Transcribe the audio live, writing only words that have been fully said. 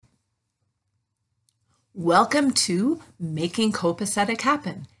Welcome to Making Copacetic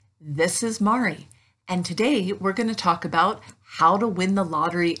Happen. This is Mari, and today we're going to talk about how to win the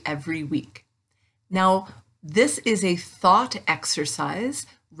lottery every week. Now, this is a thought exercise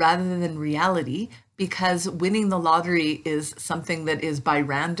rather than reality because winning the lottery is something that is by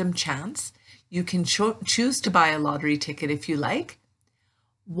random chance. You can choose to buy a lottery ticket if you like.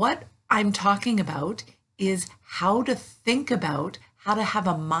 What I'm talking about is how to think about how to have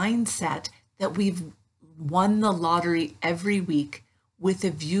a mindset that we've won the lottery every week with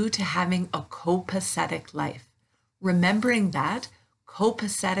a view to having a copacetic life. Remembering that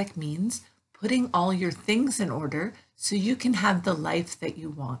copacetic means putting all your things in order so you can have the life that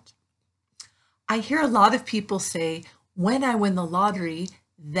you want. I hear a lot of people say, when I win the lottery,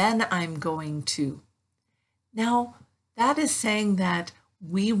 then I'm going to. Now, that is saying that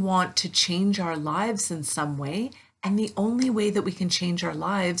we want to change our lives in some way, and the only way that we can change our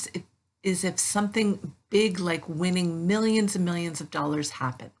lives is if something big like winning millions and millions of dollars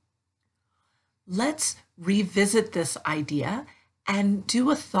happen. Let's revisit this idea and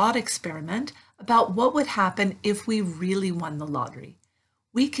do a thought experiment about what would happen if we really won the lottery.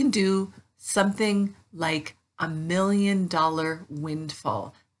 We can do something like $1 million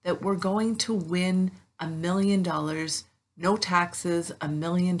windfall, that we're going to win $1 million, no taxes, $1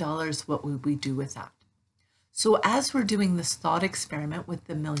 million. What would we do with that? So as we're doing this thought experiment with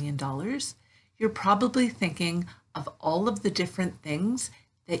the $1 million, you're probably thinking of all of the different things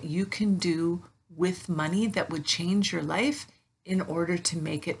that you can do with money that would change your life in order to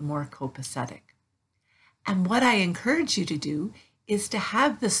make it more copacetic. And what I encourage you to do is to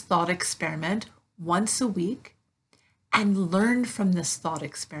have this thought experiment once a week and learn from this thought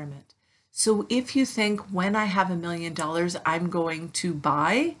experiment. So if you think, when I have $1 million, I'm going to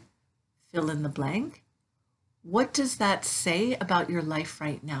buy, fill in the blank, what does that say about your life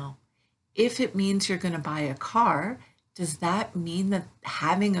right now? If it means you're going to buy a car, does that mean that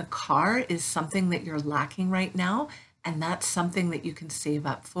having a car is something that you're lacking right now and that's something that you can save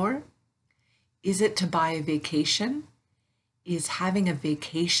up for? Is it to buy a vacation? Is having a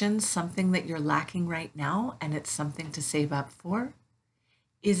vacation something that you're lacking right now and it's something to save up for?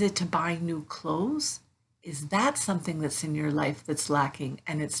 Is it to buy new clothes? Is that something that's in your life that's lacking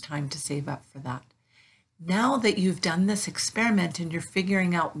and it's time to save up for that? Now that you've done this experiment and you're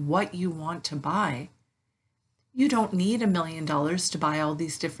figuring out what you want to buy, you don't need $1 million to buy all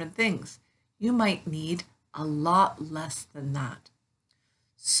these different things. You might need a lot less than that.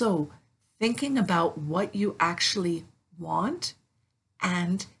 So thinking about what you actually want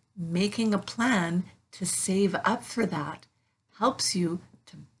and making a plan to save up for that helps you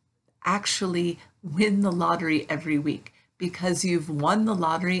to actually win the lottery every week, because you've won the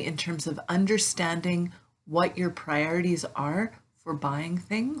lottery in terms of understanding what your priorities are for buying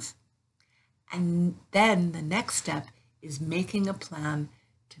things. And then the next step is making a plan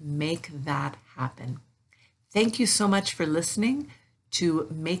to make that happen. Thank you so much for listening to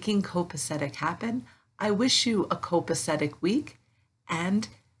Making Copacetic Happen. I wish you a copacetic week and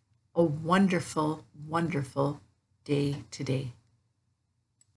a wonderful, wonderful day today.